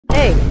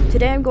Hey,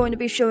 today I'm going to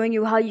be showing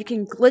you how you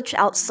can glitch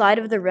outside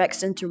of the rec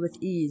center with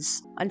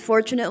ease.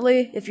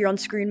 Unfortunately, if you're on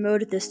screen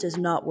mode, this does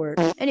not work.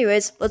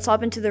 Anyways, let's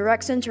hop into the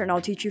rec center and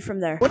I'll teach you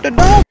from there. What the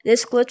dog?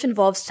 This glitch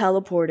involves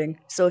teleporting,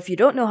 so if you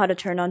don't know how to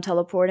turn on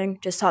teleporting,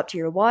 just hop to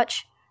your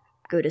watch,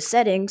 go to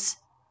settings,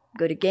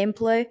 go to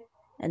gameplay,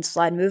 and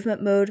slide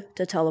movement mode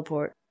to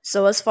teleport.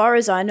 So as far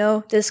as I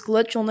know, this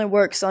glitch only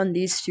works on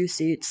these two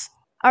seats.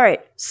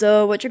 Alright,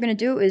 so what you're going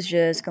to do is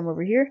just come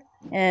over here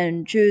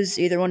and choose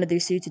either one of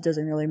these seats, it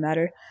doesn't really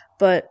matter.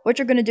 But what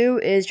you're going to do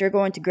is you're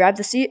going to grab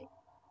the seat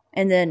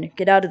and then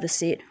get out of the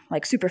seat,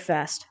 like super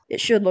fast. It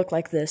should look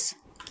like this.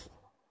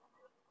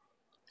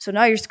 So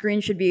now your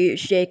screen should be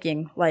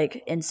shaking,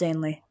 like,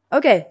 insanely.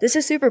 Okay, this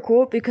is super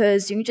cool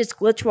because you can just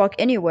glitch walk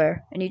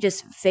anywhere and you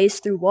just phase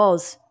through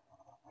walls.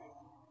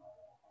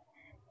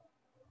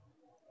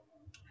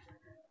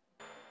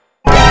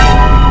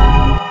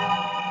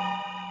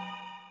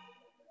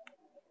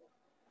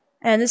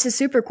 And this is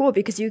super cool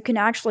because you can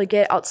actually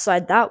get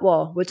outside that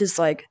wall, which is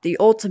like the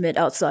ultimate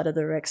outside of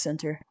the rec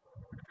center.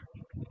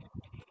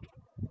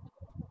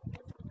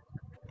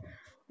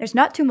 There's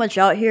not too much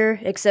out here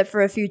except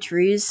for a few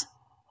trees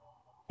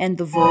and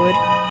the void.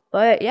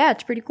 But yeah,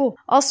 it's pretty cool.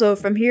 Also,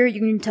 from here you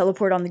can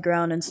teleport on the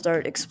ground and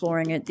start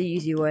exploring it the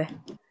easy way.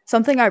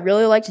 Something I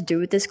really like to do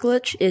with this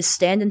glitch is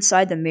stand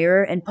inside the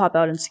mirror and pop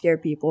out and scare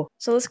people.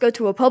 So let's go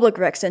to a public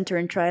rec center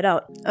and try it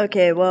out.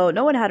 Okay, well,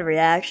 no one had a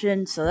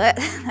reaction, so that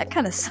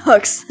kind of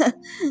sucks.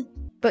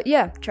 But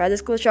yeah, try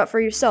this glitch out for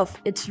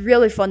yourself. It's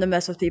really fun to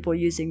mess with people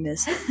using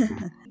this.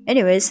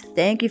 Anyways,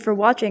 thank you for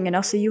watching and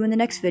I'll see you in the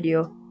next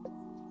video.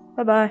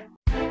 Bye bye.